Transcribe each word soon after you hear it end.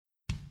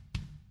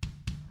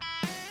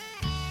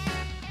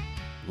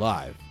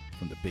Live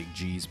from the Big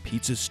G's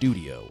Pizza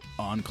Studio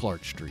on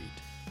Clark Street,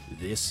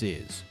 this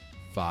is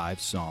 5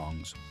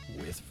 Songs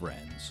with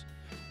Friends,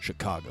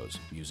 Chicago's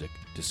music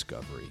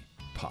discovery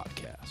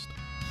podcast.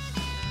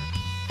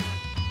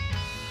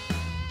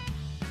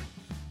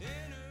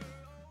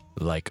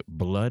 Like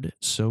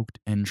blood-soaked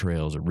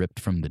entrails ripped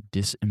from the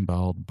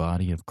disemboweled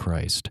body of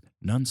Christ,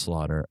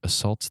 Nunslaughter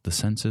assaults the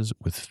senses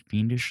with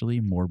fiendishly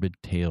morbid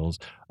tales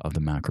of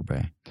the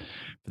macabre.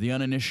 For the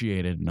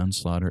uninitiated,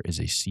 Nunslaughter is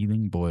a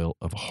seething boil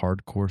of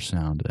hardcore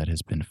sound that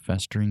has been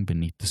festering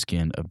beneath the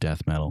skin of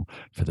death metal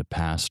for the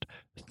past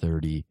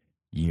 30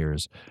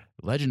 years.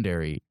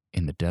 Legendary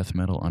in the death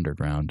metal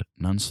underground,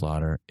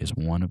 Nunslaughter is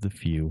one of the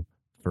few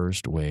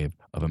first wave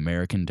of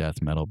American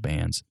death metal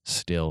bands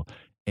still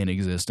in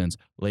existence.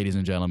 Ladies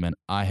and gentlemen,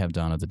 I have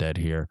Dawn of the Dead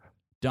here.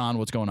 Don,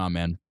 what's going on,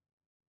 man?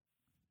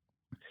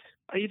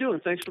 How you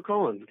doing? Thanks for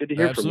calling. Good to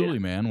hear from you. Absolutely,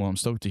 man. Well, I'm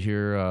stoked to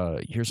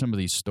hear some of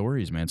these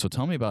stories, man. So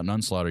tell me about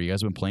Nunslaughter. You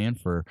guys have been playing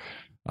for,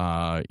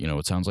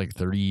 it sounds like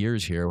 30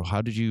 years here.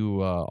 How did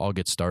you all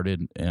get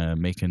started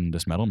making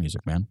this metal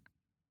music, man?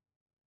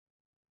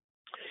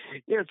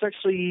 Yeah, it's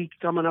actually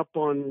coming up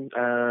on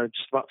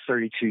just about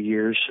 32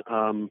 years.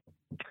 It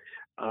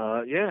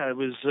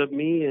was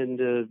me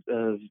and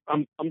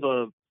I'm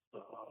the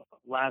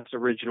last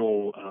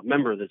original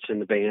member that's in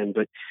the band.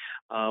 But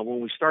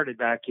when we started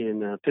back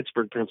in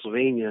Pittsburgh,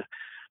 Pennsylvania,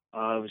 it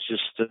was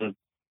just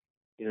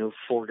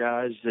 4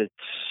 guys that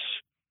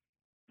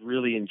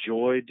really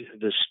enjoyed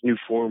this new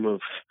form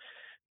of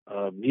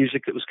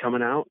music that was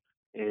coming out,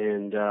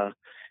 and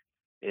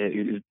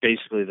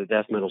basically the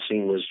death metal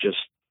scene was just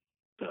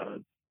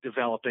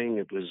developing.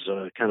 It was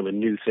kind of a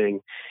new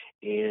thing,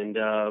 and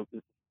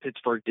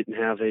Pittsburgh didn't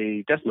have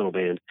a death metal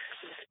band.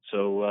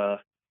 So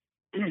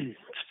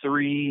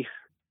three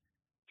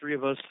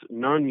of us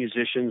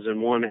non-musicians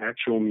and one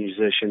actual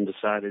musician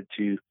decided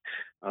to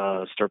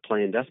start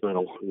playing death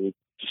metal. We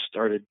just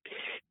started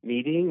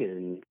meeting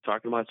and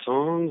talking about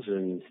songs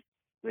and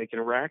making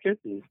a racket,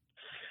 and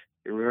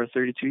here we are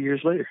 32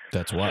 years later.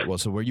 That's why. Well,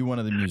 so were you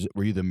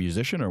were you the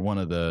musician or one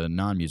of the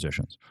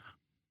non-musicians?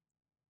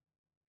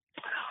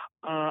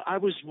 I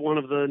was one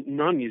of the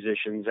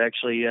non-musicians.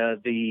 Actually,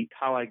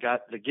 how I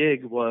got the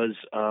gig was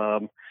a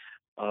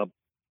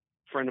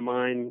friend of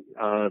mine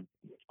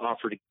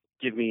offered to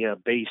give me a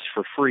bass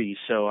for free.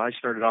 So I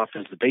started off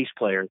as the bass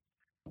player,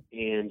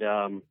 and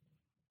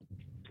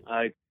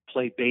I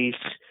played bass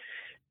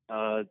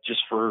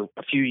just for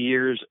a few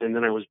years, and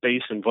then I was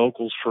bass and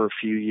vocals for a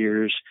few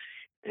years,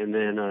 and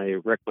then I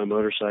wrecked my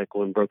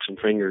motorcycle and broke some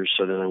fingers,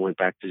 so then I went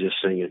back to just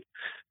singing.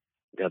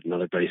 Got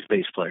another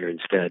bass player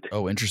instead.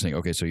 Oh, interesting.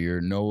 Okay, so you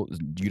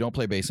don't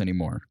play bass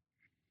anymore.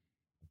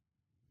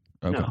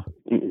 Okay. No.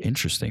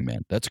 Interesting,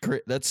 man. That's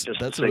great. That's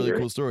a really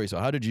cool story. So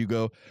how did you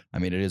go? I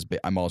mean,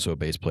 I'm also a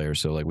bass player,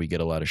 so like we get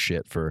a lot of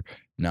shit for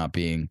not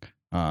being,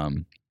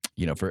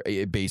 for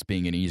bass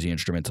being an easy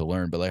instrument to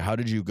learn. But like, how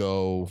did you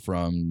go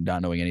from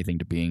not knowing anything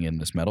to being in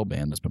this metal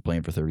band that's been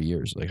playing for 30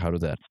 years? Like, how did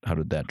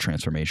that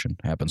transformation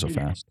happen so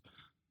fast?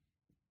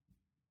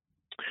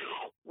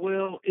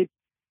 Well,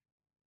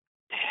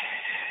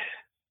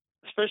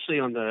 especially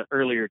on the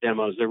earlier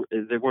demos,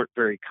 they weren't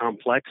very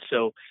complex.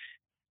 So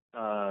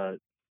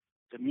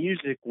the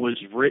music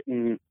was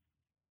written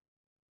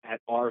at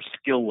our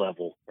skill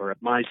level, or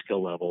at my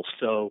skill level.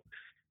 So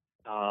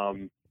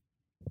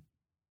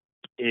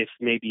if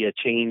maybe a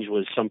change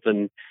was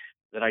something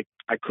that I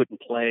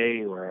couldn't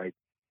play, or I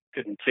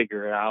couldn't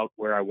figure it out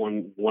where I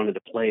wanted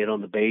to play it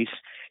on the bass,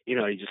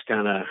 you just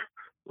kind of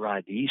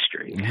ride the E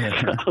string. Yeah.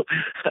 So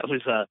that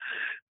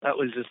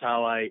was just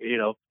how I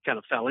kind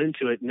of fell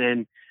into it. And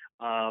then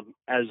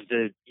as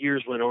the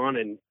years went on,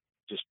 and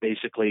just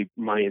basically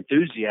my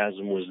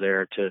enthusiasm was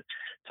there to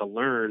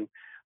learn,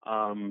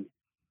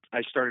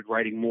 I started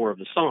writing more of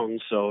the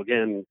songs. So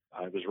again,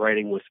 I was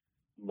writing with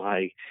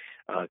my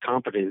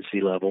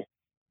competency level,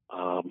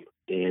 but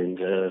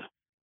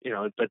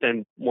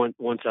then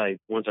once I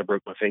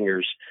broke my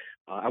fingers,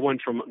 I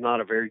went from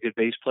not a very good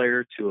bass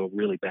player to a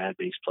really bad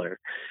bass player.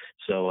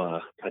 So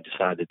I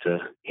decided to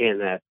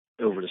hand that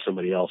over to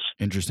somebody else.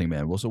 Interesting,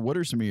 man. Well, so what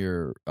are some of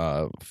your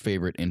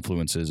favorite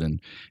influences in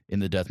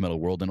the death metal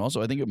world? And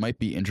also, I think it might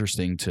be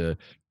interesting to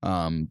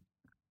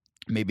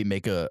maybe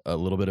make a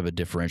little bit of a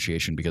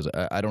differentiation, because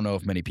I don't know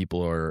if many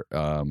people are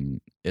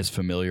as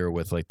familiar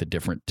with like the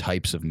different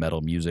types of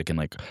metal music, and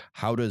like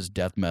how does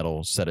death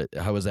metal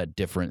how is that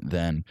different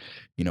than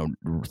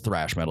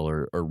thrash metal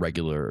or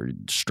regular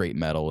straight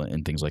metal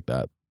and things like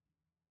that?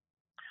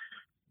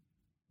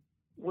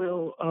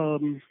 Well,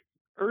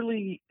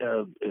 early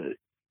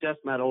death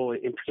metal,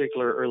 in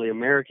particular early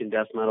American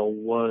death metal,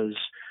 was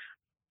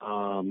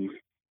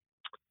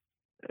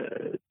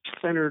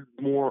centered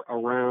more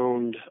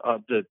around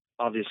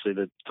obviously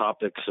the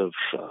topics of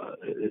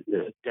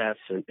death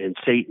and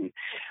Satan,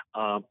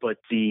 but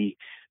the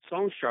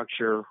song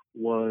structure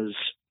was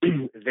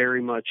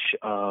very much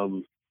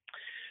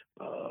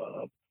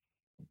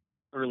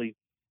early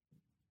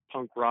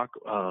punk rock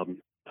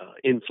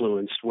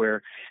influenced,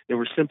 where there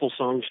were simple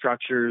song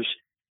structures,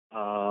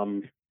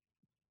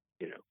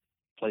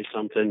 play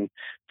something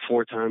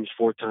 4 times,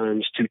 4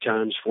 times, 2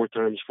 times, 4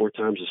 times, 4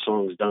 times, the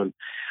song's done.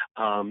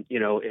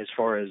 As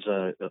far as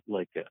the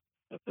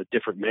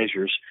different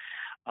measures.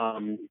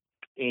 And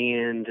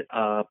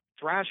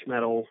thrash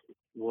metal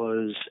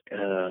was,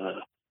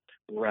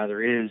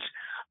 is,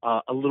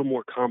 a little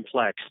more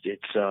complex.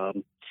 It's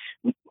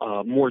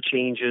more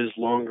changes,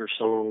 longer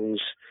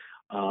songs.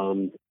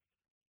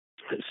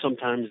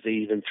 Sometimes they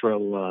even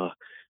throw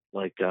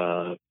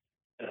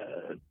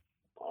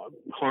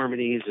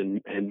harmonies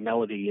and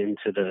melody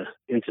into the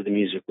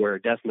music, where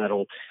death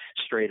metal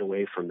strayed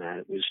away from that.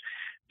 It was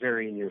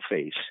very in your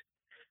face.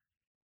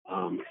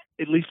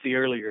 At least the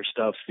earlier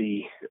stuff,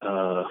 the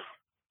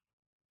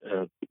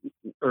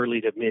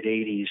early to mid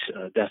 80s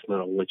death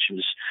metal, which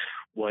is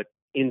what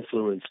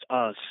influenced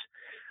us.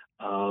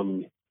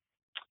 Bands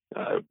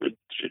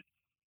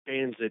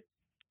that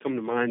come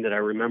to mind that I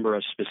remember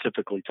us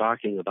specifically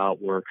talking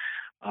about were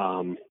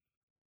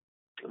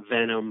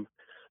Venom,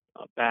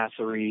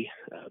 Bathory,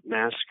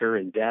 Massacre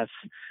and Death,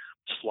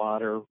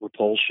 Slaughter,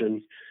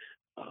 Repulsion.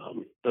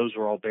 Those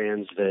were all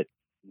bands that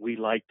we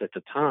liked at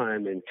the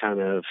time, and kind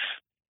of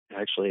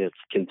actually have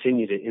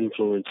continued to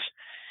influence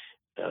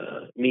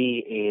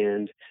me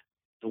and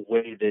the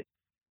way that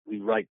we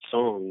write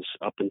songs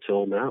up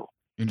until now.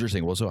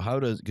 Interesting. Well, so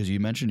because you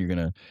mentioned you're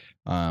going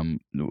to,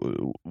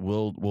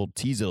 we'll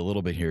tease it a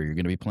little bit here. You're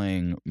going to be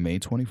playing May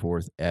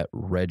 24th at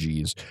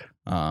Reggie's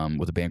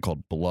with a band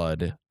called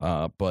Blood.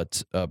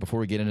 But before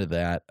we get into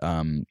that,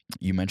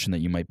 you mentioned that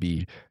you might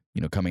be,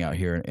 coming out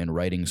here and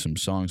writing some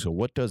songs. So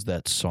what does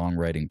that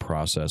songwriting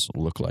process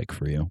look like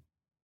for you?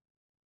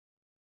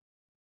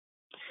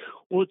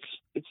 Well,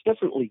 it's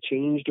definitely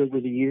changed over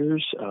the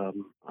years.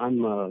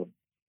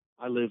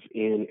 I live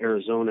in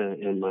Arizona,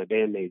 and my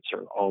bandmates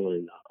are all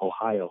in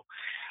Ohio.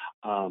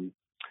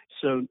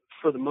 So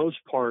for the most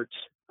part,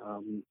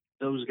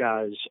 those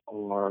guys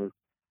are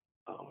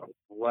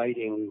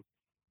writing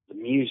the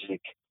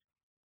music,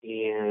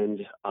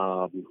 and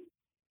I'll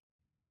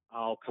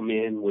come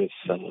in with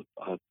a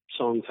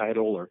song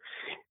title, or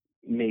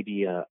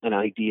maybe an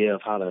idea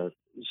of how to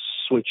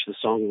switch the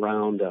song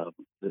around,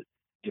 the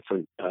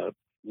different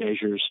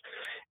measures,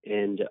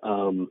 and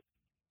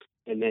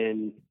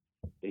then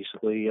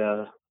basically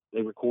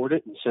they record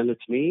it and send it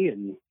to me,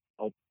 and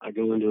I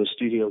go into a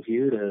studio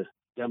here to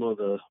demo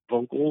the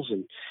vocals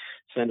and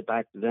send it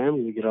back to them,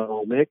 and we get it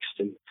all mixed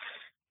and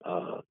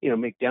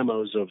make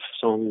demos of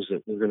songs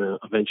that we're going to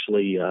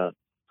eventually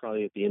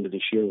probably at the end of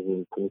this year we'll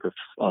record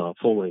a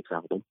full-length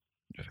album.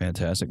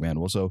 Fantastic, man.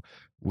 Well, so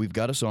we've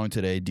got a song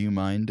today. Do you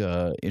mind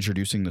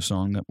introducing the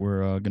song that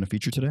we're going to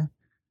feature today?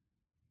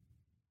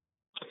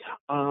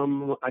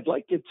 I'd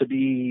like it to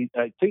be,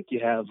 I think you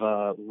have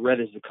Red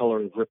is the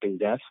Color of Ripping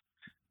Death.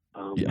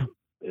 Yeah.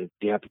 Do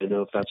you happen to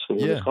know if that's the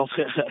one it's called?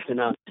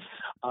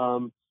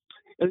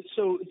 And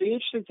so the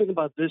interesting thing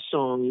about this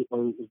song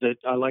that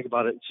I like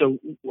about it, so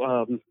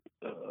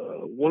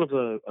one of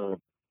the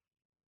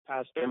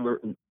past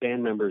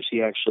band members, he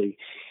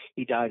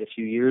died a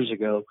few years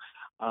ago.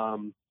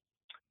 When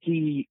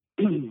we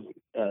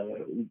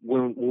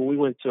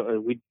went to,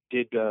 we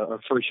did our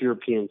first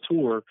European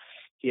tour,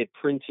 he had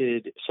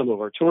printed some of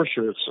our tour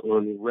shirts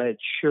on red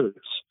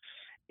shirts.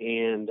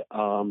 And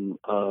one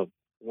of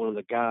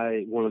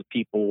the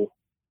people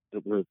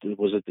that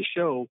was at the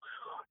show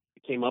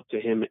came up to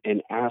him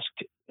and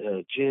asked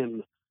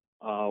Jim,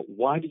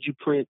 why did you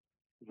print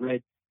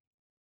red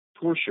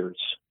tour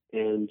shirts?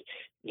 And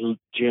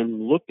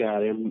Jim looked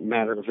at him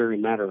very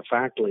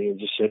matter-of-factly and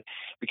just said,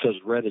 because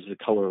red is the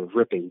color of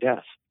ripping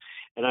death.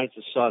 And I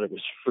just thought it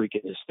was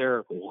freaking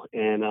hysterical.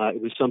 And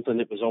it was something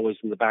that was always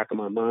in the back of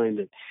my mind,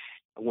 that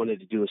I wanted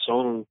to do a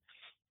song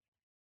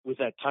with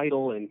that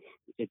title. And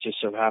it just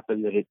so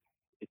happened that it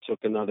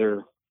took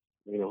another,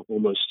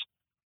 almost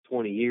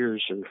 20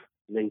 years or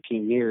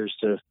 19 years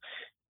to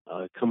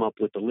come up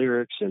with the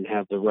lyrics and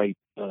have the right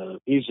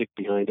music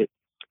behind it.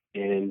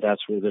 And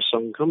that's where this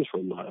song comes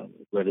from.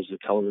 Red is the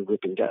color of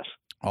ripping death.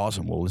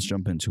 Awesome. Well, let's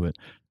jump into it.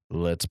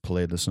 Let's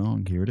play the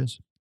song. Here it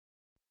is.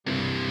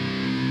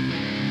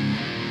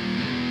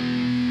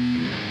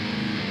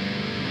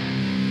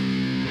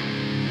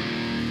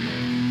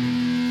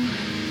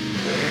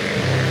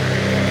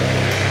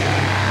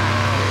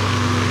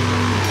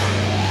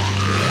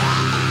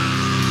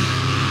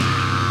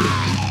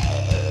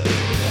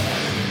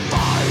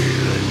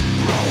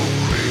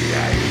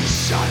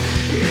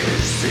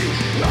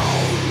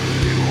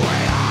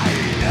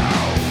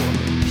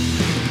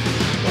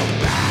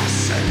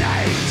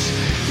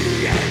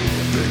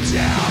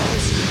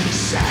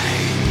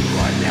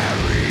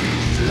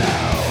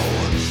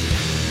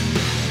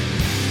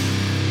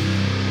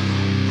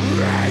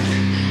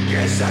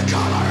 The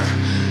color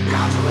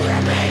of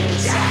living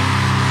death.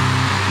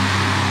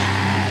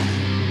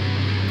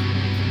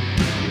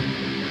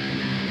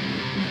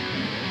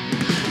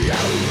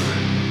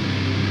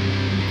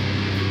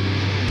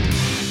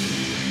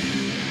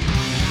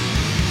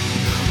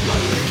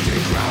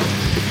 Malignant growth,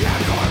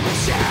 abnormal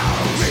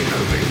cells,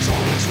 removing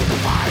torments with the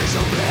fires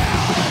of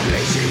hell,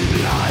 bleaching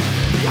blood,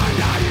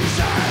 beyond our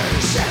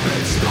users,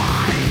 severed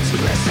spines,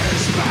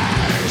 blisters.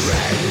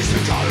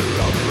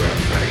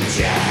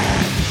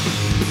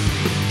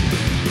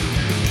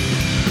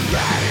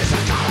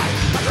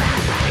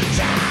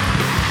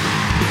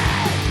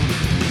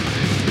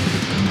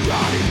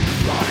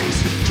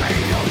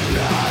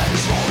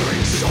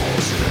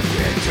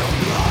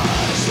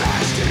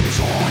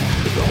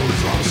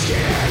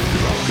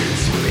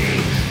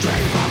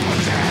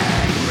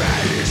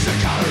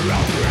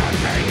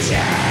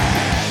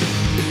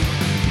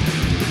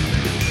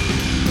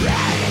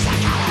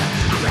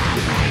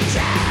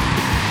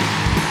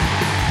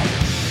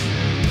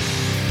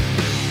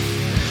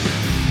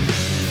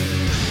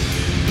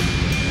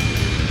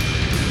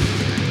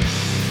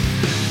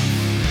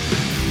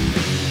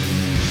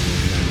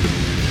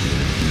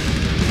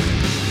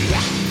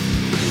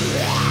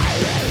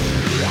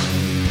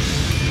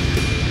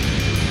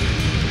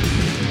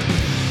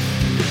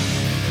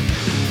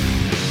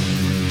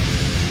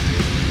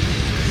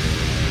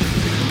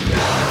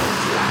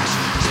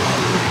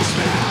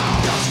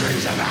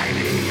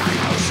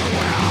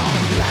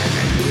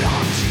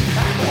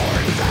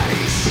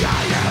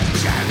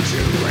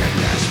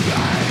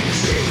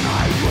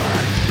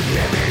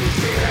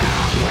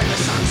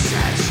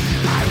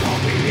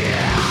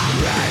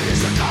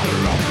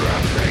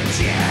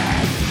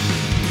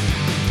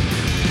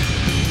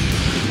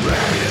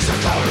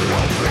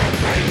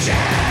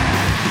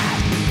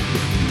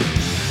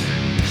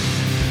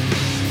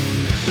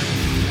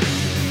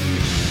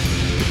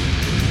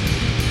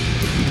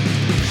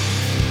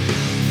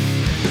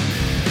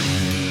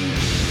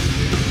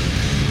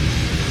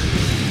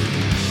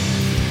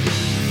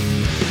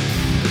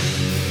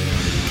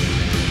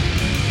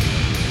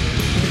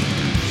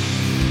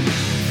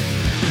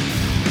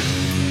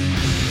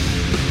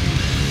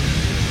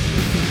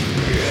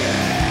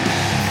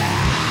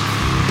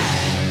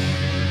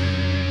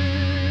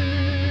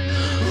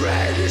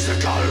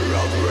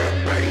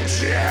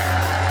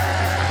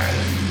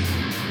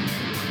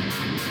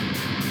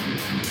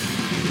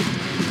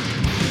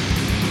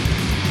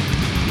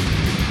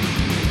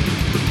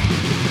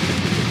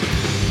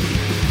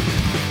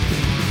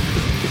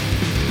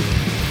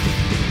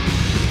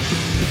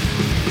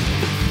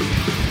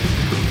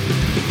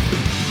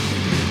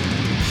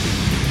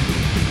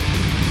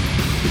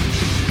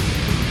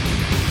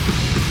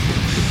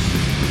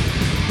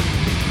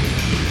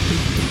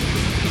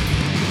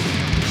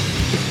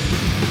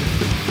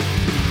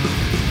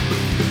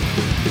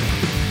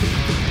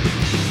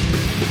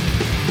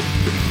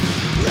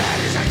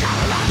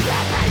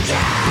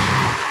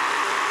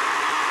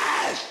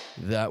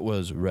 That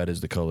was Red is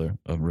the Color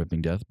of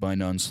Ripping Death by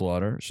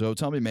Nunslaughter. So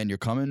tell me, man, you're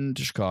coming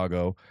to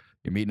Chicago,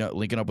 you're meeting up,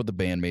 linking up with the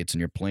bandmates, and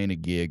you're playing a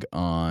gig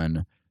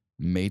on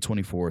May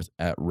 24th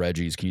at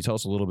Reggie's. Can you tell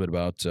us a little bit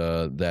about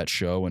that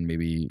show? And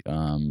maybe,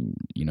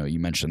 you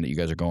mentioned that you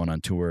guys are going on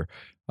tour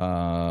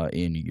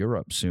in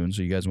Europe soon.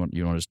 So you want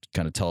to just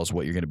kind of tell us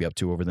what you're going to be up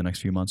to over the next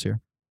few months here?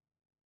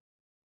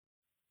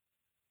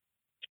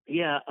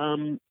 Yeah.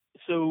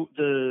 So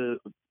the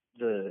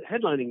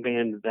headlining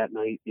band that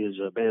night is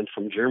a band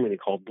from Germany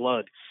called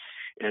Blood.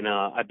 And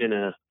I've been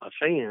a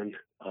fan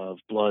of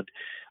Blood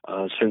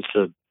since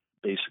the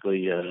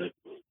basically, I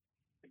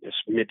guess,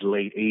 mid to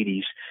late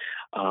 80s.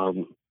 I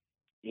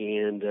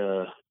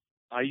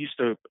used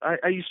to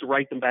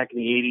write them back in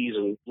the 80s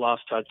and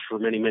lost touch for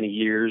many, many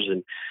years.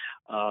 And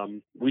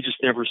we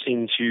just never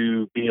seemed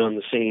to be on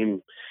the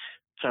same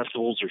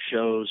festivals or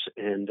shows.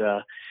 And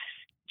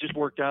just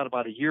worked out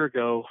about a year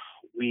ago.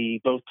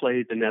 We both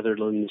played the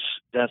Netherlands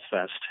Death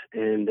Fest,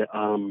 and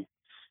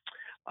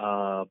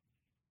our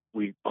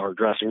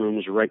dressing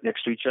rooms were right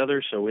next to each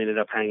other, so we ended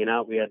up hanging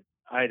out.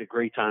 I had a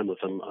great time with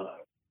them,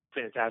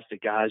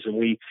 fantastic guys,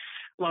 and a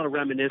lot of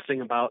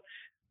reminiscing about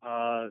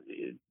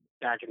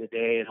back in the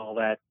day and all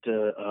that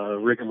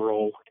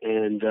rigmarole,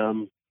 and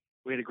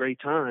we had a great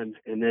time.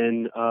 And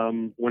then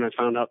when I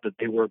found out that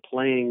they were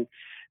playing,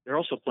 they're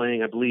also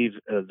playing, I believe,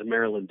 the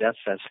Maryland Death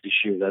Fest this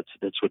year.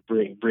 That's what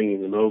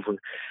bringing them over.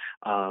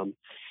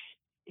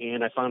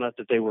 And I found out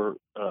that they were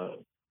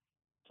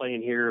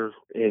playing here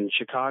in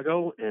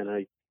Chicago, and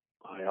I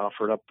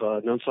offered up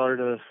Nunslaughter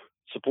to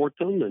support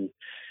them, and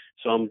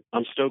so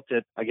I'm stoked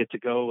that I get to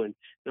go and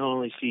not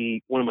only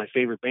see one of my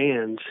favorite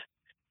bands,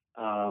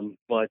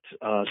 but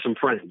some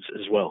friends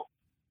as well.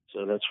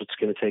 So that's what's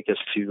going to take us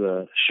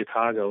to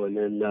Chicago, and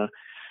then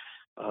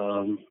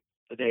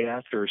the day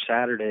after,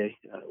 Saturday,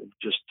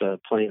 just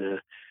playing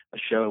a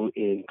show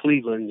in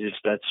Cleveland.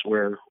 That's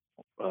where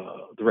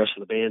the rest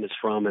of the band is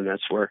from, and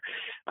that's where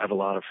I have a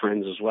lot of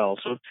friends as well.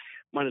 So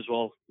might as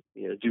well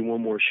do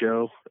one more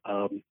show,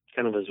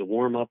 kind of as a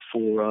warm up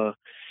for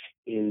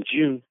in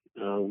June.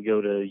 We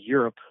go to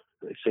Europe.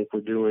 I think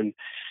we're doing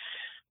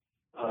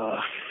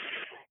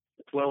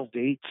 12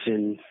 dates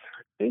in,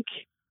 I think,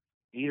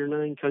 8 or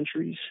 9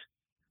 countries.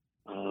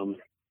 And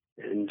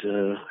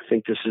I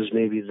think this is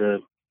maybe the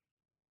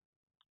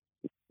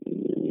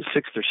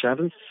 6th or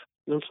 7th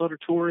Nunslaughter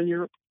tour in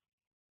Europe.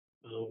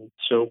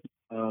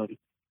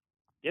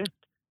 Yeah,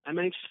 I'm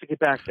anxious to get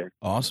back there.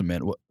 Awesome,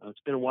 man. It's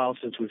been a while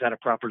since we've had a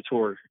proper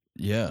tour.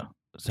 Yeah.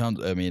 That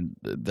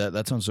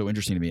sounds so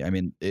interesting to me. I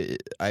mean,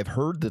 I've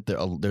heard that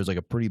there's like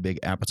a pretty big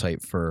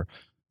appetite for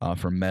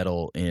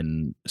metal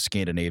in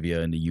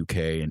Scandinavia and the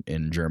UK and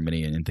in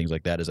Germany and things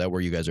like that. Is that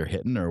where you guys are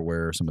hitting, or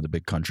where are some of the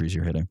big countries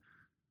you're hitting?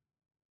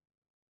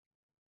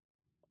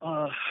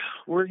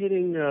 We're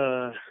hitting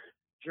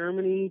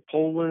Germany,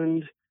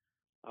 Poland,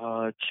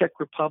 Czech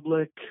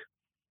Republic,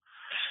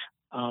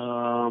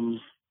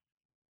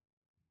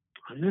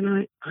 and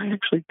then I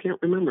actually can't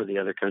remember the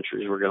other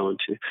countries we're going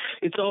to.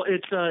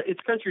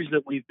 It's countries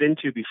that we've been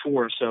to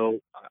before, so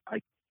I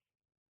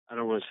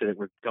don't want to say that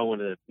we're going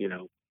to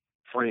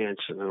France,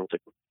 and I don't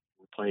think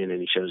we're playing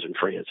any shows in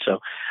France. So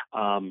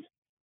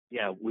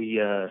we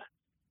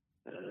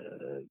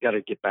got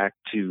to get back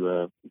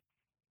to.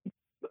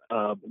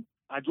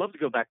 I'd love to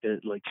go back to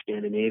like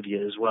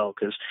Scandinavia as well,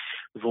 because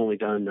we've only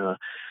done a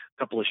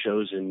couple of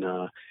shows in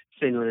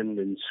Finland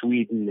and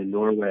Sweden and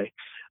Norway.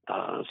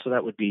 So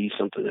that would be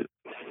something that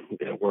we're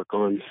going to work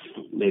on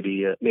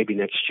maybe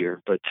next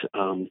year. But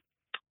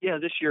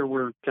this year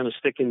we're kind of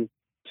sticking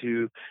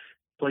to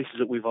places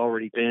that we've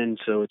already been.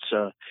 So it's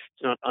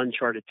not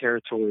uncharted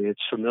territory.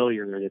 It's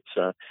familiar, and it's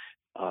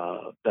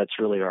that's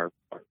really our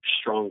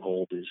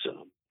stronghold is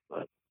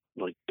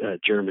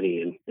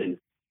Germany and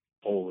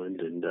Poland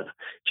and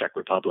Czech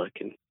Republic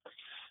and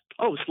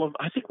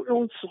I think we're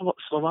going to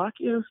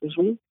Slovakia as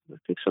well. I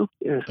think so.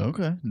 Yeah.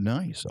 Okay.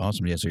 Nice.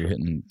 Awesome. Yeah. So you're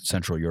hitting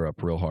Central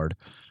Europe real hard.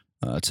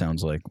 It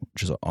sounds like,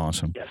 which is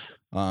awesome. Yes.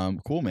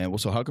 Cool, man. Well,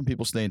 so how can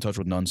people stay in touch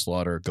with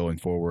Nunslaughter going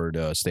forward?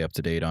 Stay up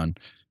to date on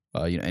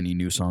any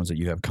new songs that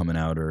you have coming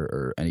out,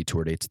 or any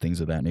tour dates,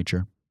 things of that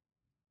nature?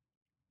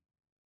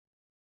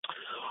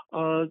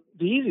 The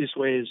easiest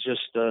way is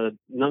just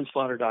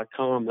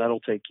nunslaughter.com. That'll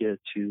take you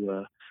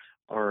to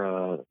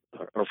our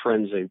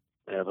friends. They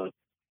have a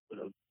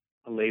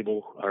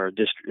label or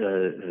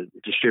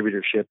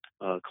distributorship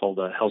called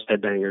Hell's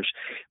Headbangers.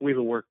 We've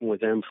been working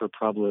with them for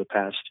probably the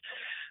past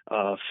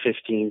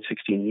 15,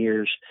 16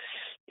 years,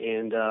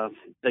 and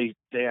they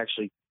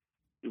actually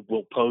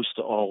will post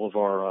all of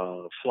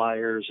our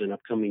flyers and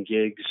upcoming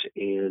gigs,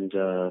 and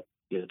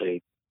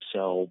they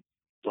sell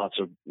lots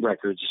of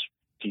records,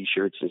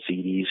 T-shirts and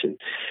CDs and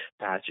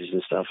patches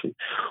and stuff.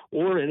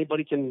 Or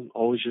anybody can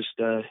always just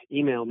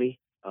email me,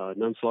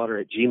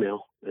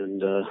 nunslaughter@gmail.com,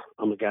 and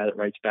I'm a guy that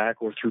writes back,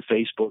 or through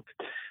Facebook,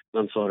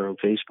 Nunslaughter on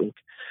Facebook.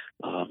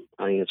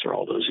 I answer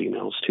all those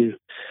emails too.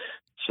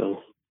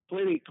 So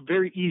plenty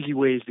very easy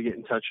ways to get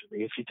in touch with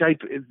me. If you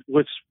type,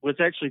 what's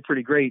actually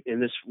pretty great,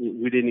 and this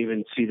we didn't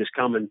even see this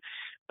coming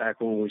back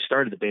when we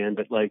started the band,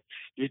 but like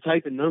you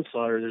type in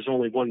Nunslaughter, there's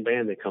only one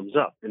band that comes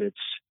up, and it's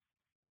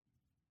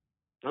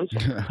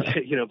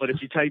Nunslaughter. You know, but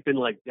if you type in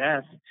like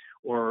death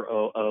or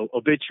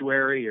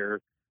obituary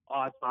or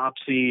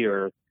autopsy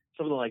or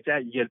something like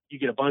that, you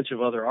get a bunch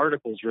of other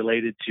articles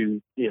related to,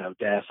 you know,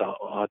 death,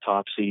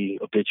 autopsy,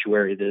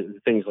 obituary, the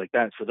things like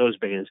that for those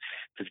bands.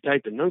 If you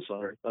type in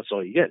Nunslaughter, that's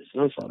all you get. It's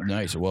Nunslaughter.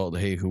 Nice. Well,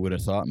 hey, who would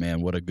have thought,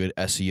 man? What a good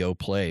SEO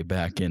play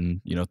back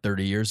in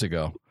 30 years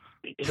ago.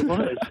 It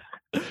was.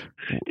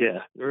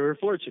 Yeah, we were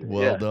fortunate.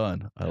 Well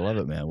done. I love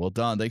it, man. Well,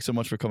 Don, thanks so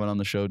much for coming on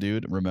the show,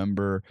 dude.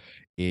 Remember,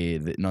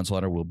 that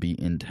Nunslaughter will be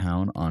in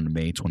town on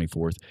May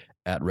 24th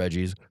at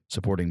Reggie's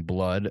supporting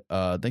Blood.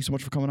 Thanks so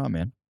much for coming on,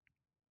 man.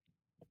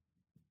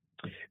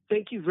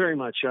 Thank you very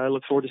much. I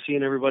look forward to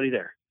seeing everybody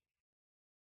there.